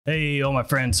Hey, all my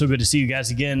friends, so good to see you guys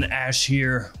again. Ash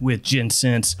here with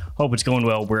Gents. Hope it's going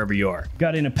well wherever you are.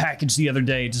 Got in a package the other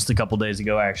day, just a couple days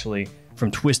ago actually,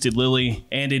 from Twisted Lily,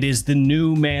 and it is the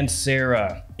new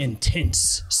Mancera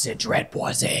Intense Cedrat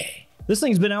Boise. This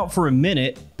thing's been out for a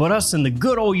minute, but us in the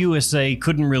good old USA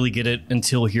couldn't really get it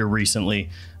until here recently,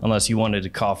 unless you wanted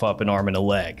to cough up an arm and a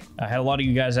leg. I had a lot of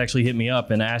you guys actually hit me up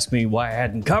and ask me why I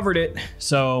hadn't covered it,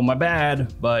 so my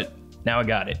bad, but now I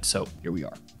got it, so here we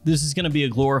are. This is going to be a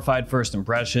glorified first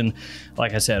impression.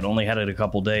 Like I said, only had it a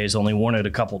couple days, only worn it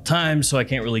a couple times, so I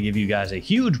can't really give you guys a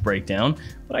huge breakdown,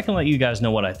 but I can let you guys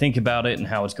know what I think about it and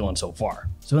how it's going so far.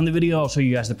 So in the video, I'll show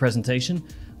you guys the presentation,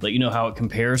 let you know how it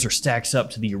compares or stacks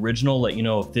up to the original, let you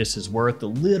know if this is worth a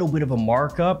little bit of a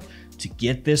markup to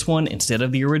get this one instead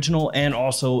of the original, and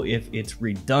also if it's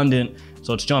redundant.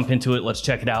 So let's jump into it. Let's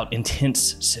check it out.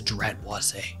 Intense Cedrat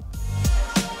Boise.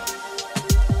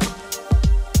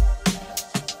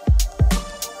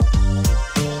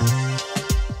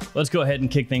 Let's go ahead and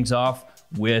kick things off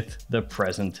with the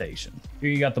presentation. Here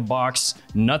you got the box,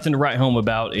 nothing to write home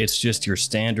about. It's just your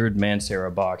standard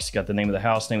Mancera box. You got the name of the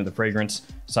house, name of the fragrance,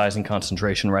 size and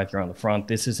concentration right there on the front.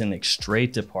 This is an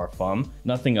extrait de parfum.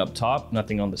 Nothing up top,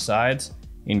 nothing on the sides.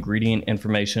 Ingredient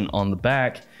information on the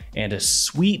back and a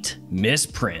sweet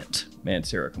misprint.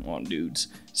 Mancera, come on dudes.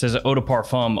 It says eau de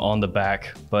parfum on the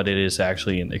back, but it is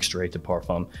actually an extrait de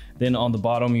parfum. Then on the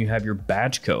bottom, you have your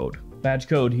badge code. Badge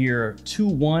code here,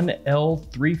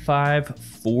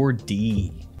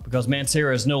 21L354D. Because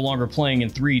Mancera is no longer playing in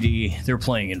 3D, they're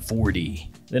playing in 4D.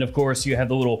 Then of course you have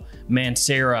the little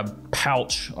Mancera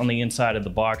pouch on the inside of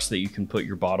the box that you can put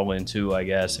your bottle into, I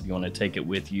guess, if you want to take it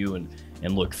with you and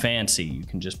look fancy. You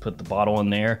can just put the bottle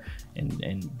in there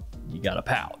and you got a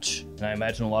pouch. And I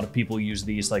imagine a lot of people use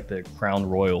these like the Crown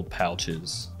Royal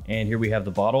pouches. And here we have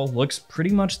the bottle. Looks pretty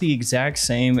much the exact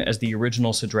same as the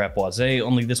original Cedrat Boise,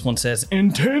 only this one says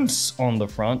Intense on the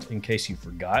front, in case you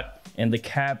forgot. And the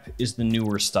cap is the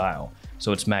newer style.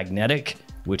 So it's magnetic,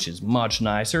 which is much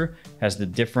nicer. Has the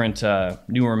different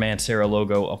newer Mancera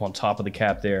logo up on top of the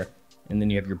cap there. And then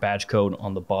you have your badge code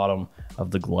on the bottom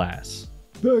of the glass.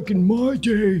 Back in my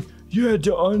day, you had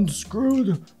to unscrew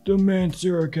the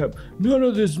Mancera cap. None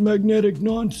of this magnetic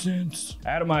nonsense.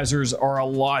 Atomizers are a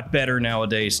lot better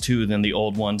nowadays too than the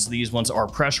old ones. These ones are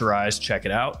pressurized, check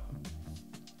it out.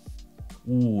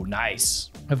 Ooh, nice.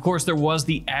 Of course, there was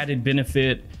the added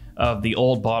benefit of the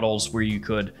old bottles where you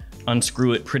could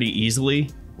unscrew it pretty easily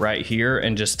right here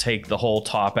and just take the whole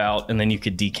top out, and then you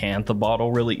could decant the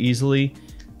bottle really easily.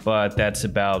 But that's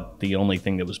about the only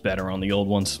thing that was better on the old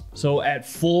ones. So at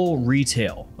full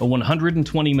retail, a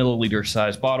 120 milliliter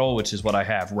size bottle, which is what I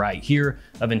have right here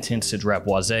of Intense Cedrat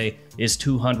Boise, is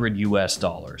 $200 US.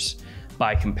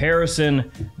 By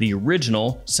comparison, the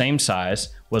original, same size,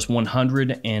 was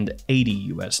 $180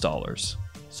 US.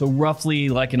 So roughly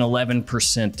like an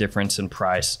 11% difference in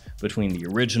price between the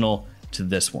original to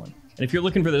this one. And if you're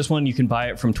looking for this one, you can buy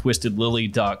it from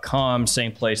twistedlily.com,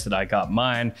 same place that I got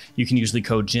mine. You can use the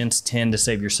code GENTS10 to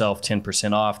save yourself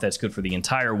 10% off. That's good for the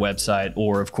entire website,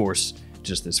 or of course,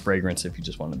 just this fragrance if you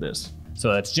just wanted this.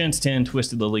 So that's GENTS10,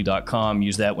 twistedlily.com.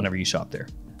 Use that whenever you shop there.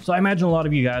 So I imagine a lot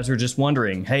of you guys are just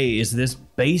wondering, hey, is this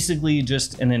basically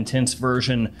just an intense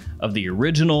version of the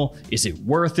original? Is it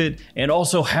worth it? And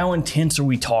also, how intense are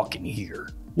we talking here?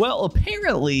 Well,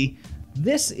 apparently,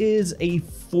 this is a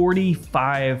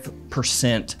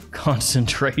 45%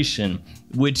 concentration,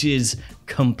 which is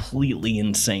completely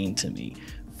insane to me.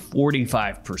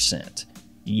 45%.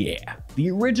 Yeah.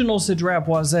 The original Cedrat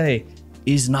Boise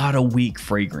is not a weak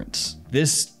fragrance.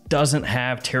 This doesn't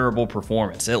have terrible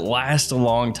performance. It lasts a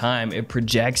long time. It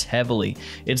projects heavily.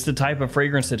 It's the type of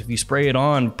fragrance that if you spray it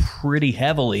on pretty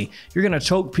heavily, you're gonna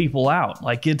choke people out.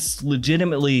 Like, it's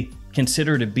legitimately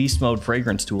considered a beast mode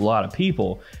fragrance to a lot of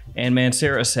people. And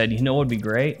Mancera said, you know what would be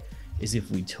great is if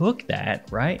we took that,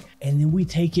 right? And then we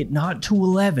take it not to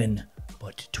 11,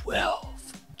 but to 12.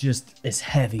 Just as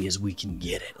heavy as we can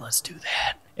get it. Let's do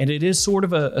that. And it is sort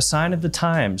of a sign of the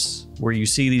times where you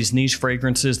see these niche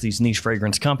fragrances, these niche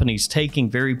fragrance companies taking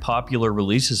very popular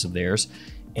releases of theirs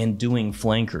and doing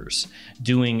flankers,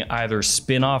 doing either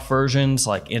spin-off versions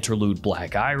like Interlude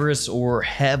Black Iris or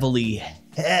heavily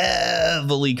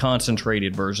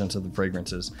concentrated versions of the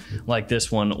fragrances like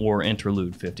this one or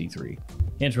Interlude 53.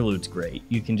 Interlude's great.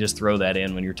 You can just throw that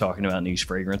in when you're talking about niche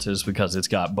fragrances because it's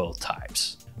got both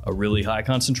types. A really high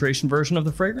concentration version of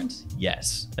the fragrance?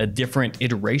 Yes. A different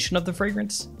iteration of the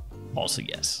fragrance? Also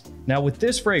yes. Now with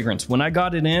this fragrance, when I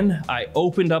got it in, I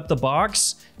opened up the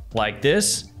box like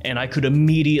this and I could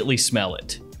immediately smell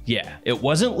it. Yeah, it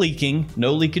wasn't leaking,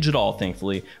 no leakage at all,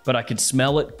 thankfully, but I could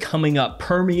smell it coming up,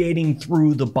 permeating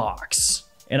through the box.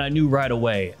 and I knew right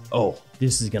away, oh,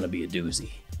 this is gonna be a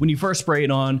doozy. When you first spray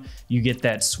it on, you get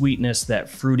that sweetness, that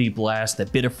fruity blast,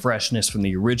 that bit of freshness from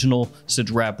the original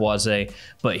Cedrat Boise,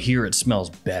 but here it smells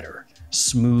better,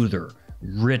 smoother,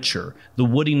 richer. The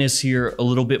woodiness here a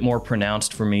little bit more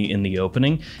pronounced for me in the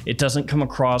opening. It doesn't come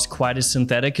across quite as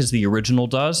synthetic as the original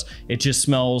does. It just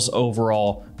smells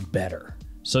overall better.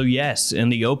 So yes, in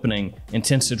the opening,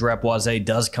 Intense Cedrat Boise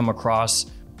does come across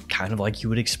kind of like you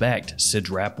would expect.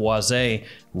 Cedrat Boise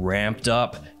ramped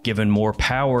up, given more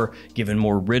power, given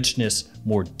more richness,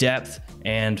 more depth,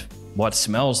 and what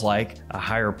smells like a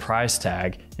higher price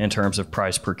tag in terms of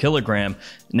price per kilogram.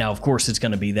 Now, of course, it's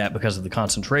going to be that because of the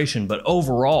concentration, but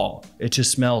overall, it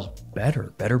just smells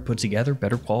better put together,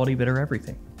 better quality, better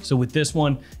everything. So with this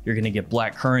one, you're going to get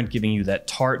black currant, giving you that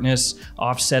tartness,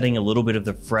 offsetting a little bit of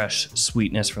the fresh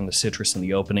sweetness from the citrus in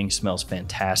the opening. Smells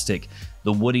fantastic.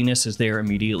 The woodiness is there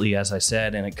immediately, as I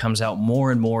said, and it comes out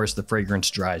more and more as the fragrance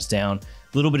dries down.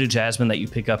 A little bit of jasmine that you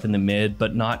pick up in the mid,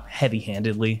 but not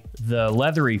heavy-handedly. The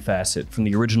leathery facet from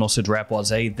the original Cedrat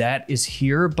Boise, that is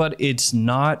here, but it's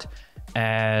not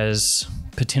as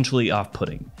potentially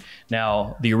off-putting.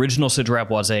 Now, the original Cedrat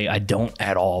Boise, I don't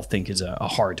at all think is a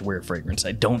hard-to-wear fragrance.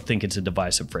 I don't think it's a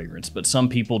divisive fragrance, but some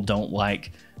people don't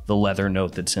like the leather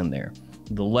note that's in there.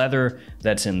 The leather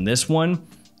that's in this one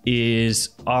is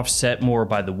offset more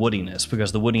by the woodiness,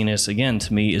 because the woodiness, again,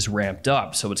 to me is ramped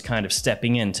up. So it's kind of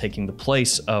stepping in, taking the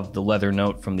place of the leather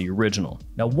note from the original.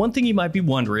 Now, one thing you might be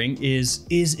wondering is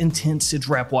Intense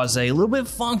Cedrat Boise a little bit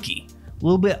funky? A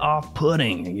little bit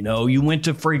off-putting? You know, you went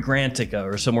to Fragrantica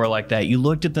or somewhere like that. You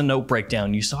looked at the note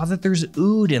breakdown, you saw that there's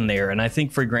oud in there. And I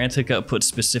think Fragrantica put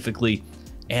specifically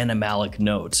animalic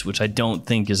notes, which I don't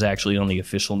think is actually on the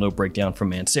official note breakdown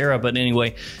from Mancera. But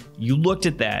anyway, you looked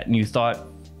at that and you thought,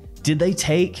 did they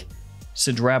take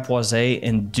Cedrat Boise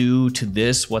and do to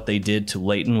this what they did to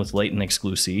Layton with Layton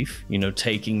Exclusive? You know,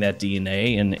 taking that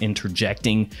DNA and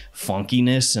interjecting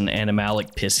funkiness and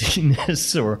animalic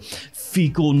pissiness or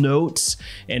fecal notes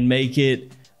and make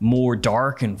it more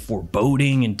dark and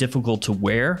foreboding and difficult to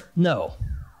wear? No.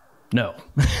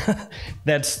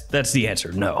 That's the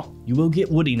answer, no. You will get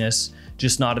woodiness,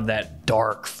 just not of that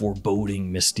dark,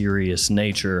 foreboding, mysterious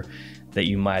nature that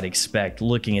you might expect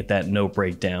looking at that note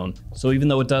breakdown. So even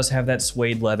though it does have that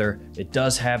suede leather, it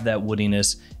does have that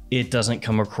woodiness, it doesn't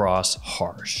come across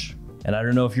harsh. And I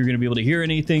don't know if you're gonna be able to hear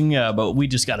anything, but we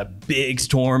just got a big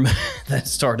storm that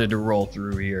started to roll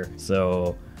through here.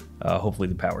 So hopefully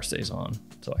the power stays on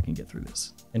so I can get through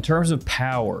this. In terms of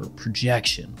power,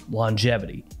 projection,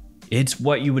 longevity, it's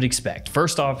what you would expect.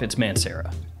 First off, it's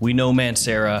Mancera. We know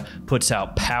Mancera puts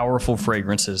out powerful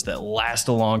fragrances that last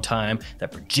a long time,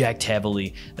 that project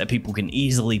heavily, that people can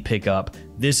easily pick up.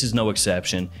 This is no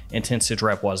exception. Intense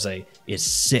Cedrat Boise is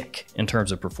sick in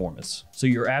terms of performance. So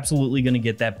you're absolutely gonna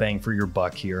get that bang for your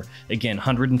buck here. Again,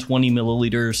 120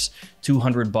 milliliters,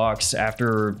 $200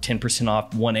 after 10%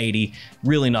 off, 180,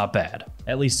 really not bad,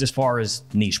 at least as far as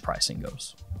niche pricing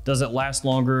goes. Does it last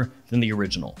longer than the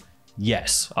original?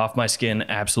 Yes, off my skin,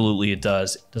 absolutely it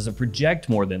does. Does it project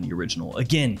more than the original?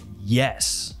 Again,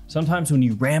 yes. Sometimes when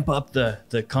you ramp up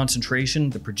the concentration,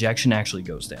 the projection actually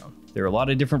goes down. There are a lot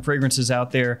of different fragrances out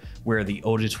there where the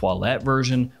eau de toilette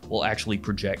version will actually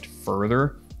project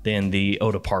further than the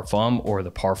eau de parfum or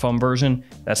the parfum version.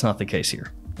 That's not the case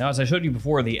here. Now, as I showed you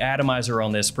before, the atomizer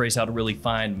on this sprays out a really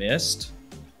fine mist,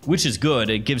 which is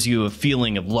good. It gives you a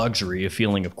feeling of luxury, a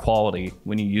feeling of quality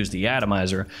when you use the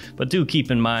atomizer. But do keep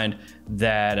in mind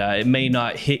that it may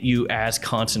not hit you as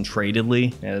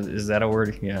concentratedly, is that a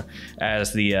word? Yeah,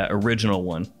 as the original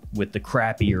one with the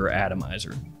crappier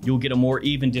atomizer. You'll get a more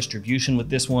even distribution with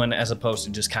this one as opposed to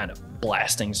just kind of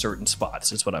blasting certain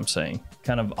spots, is what I'm saying.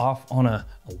 Kind of off on a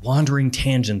wandering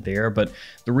tangent there, but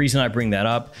the reason I bring that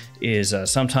up is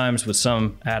sometimes with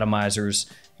some atomizers,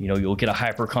 you know, you'll get a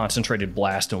hyper concentrated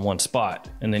blast in one spot,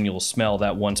 and then you'll smell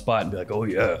that one spot and be like, oh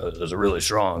yeah, those are really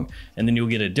strong. And then you'll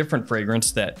get a different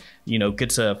fragrance that, you know,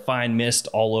 gets a fine mist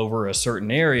all over a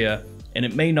certain area, and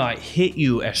it may not hit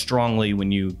you as strongly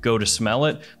when you go to smell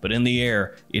it, but in the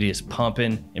air, it is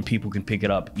pumping and people can pick it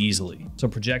up easily. So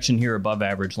projection here above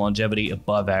average, longevity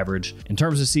above average. In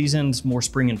terms of seasons, more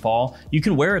spring and fall, you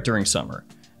can wear it during summer.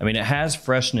 I mean, it has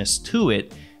freshness to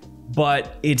it,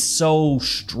 but it's so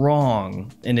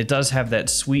strong and it does have that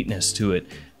sweetness to it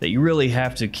that you really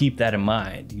have to keep that in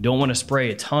mind. You don't want to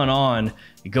spray a ton on,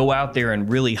 you go out there in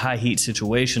really high heat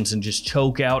situations and just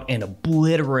choke out and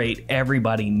obliterate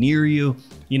everybody near you.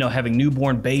 You know, having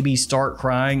newborn babies start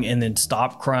crying and then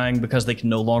stop crying because they can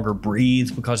no longer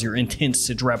breathe because your intense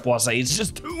Cedrat Boise is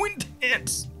just too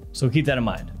intense. So keep that in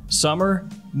mind. Summer,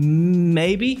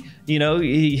 maybe. You know,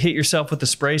 you hit yourself with a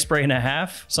spray and a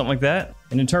half, something like that.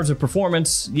 And in terms of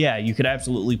performance, yeah, you could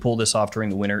absolutely pull this off during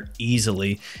the winter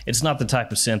easily. It's not the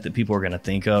type of scent that people are going to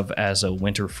think of as a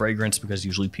winter fragrance, because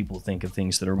usually people think of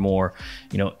things that are more,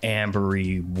 you know,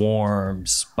 ambery, warm,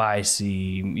 spicy,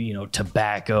 you know,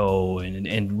 tobacco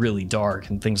and really dark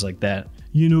and things like that.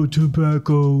 You know,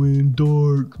 tobacco and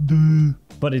dark. Duh.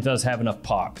 But it does have enough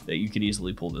pop that you could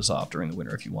easily pull this off during the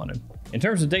winter if you wanted. In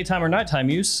terms of daytime or nighttime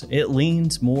use, it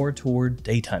leans more toward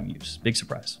daytime use. Big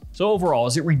surprise. So overall,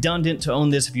 is it redundant to own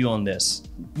this if you own this?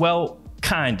 Well,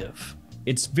 kind of.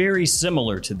 It's very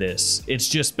similar to this. It's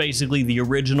just basically the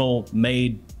original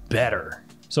made better.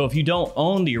 So if you don't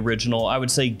own the original, I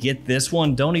would say get this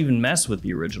one. Don't even mess with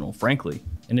the original, frankly.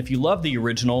 And if you love the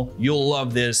original, you'll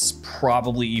love this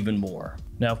probably even more.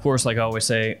 Now, of course, like I always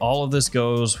say, all of this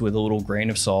goes with a little grain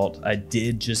of salt. I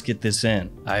did just get this in.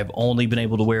 I've only been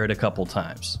able to wear it a couple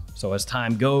times. So as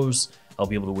time goes, I'll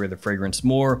be able to wear the fragrance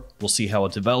more. We'll see how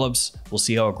it develops. We'll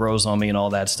see how it grows on me and all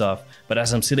that stuff. But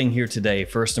as I'm sitting here today,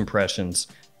 first impressions,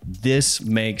 this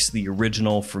makes the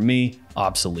original, for me,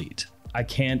 obsolete. I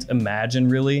can't imagine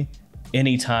really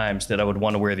any times that I would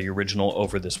want to wear the original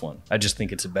over this one. I just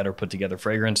think it's a better put together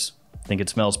fragrance. I think it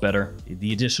smells better.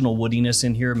 The additional woodiness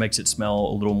in here makes it smell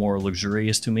a little more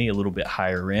luxurious to me, a little bit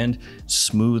higher end,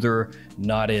 smoother,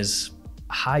 not as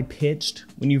high pitched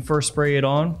when you first spray it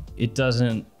on. It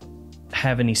doesn't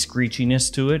have any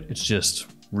screechiness to it. It's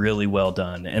just really well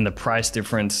done. And the price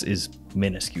difference is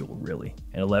minuscule, really.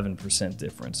 An 11%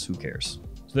 difference, who cares?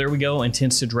 So there we go,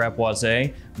 Intense Cedrat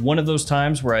Boise. One of those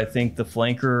times where I think the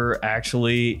flanker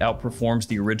actually outperforms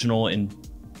the original in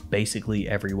basically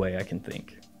every way I can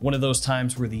think. One of those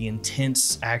times where the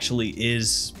Intense actually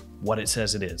is what it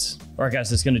says it is. All right, guys,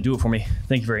 that's gonna do it for me.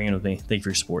 Thank you for hanging with me. Thank you for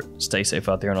your support. Stay safe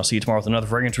out there, and I'll see you tomorrow with another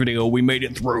fragrance video. We made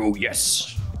it through,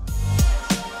 yes.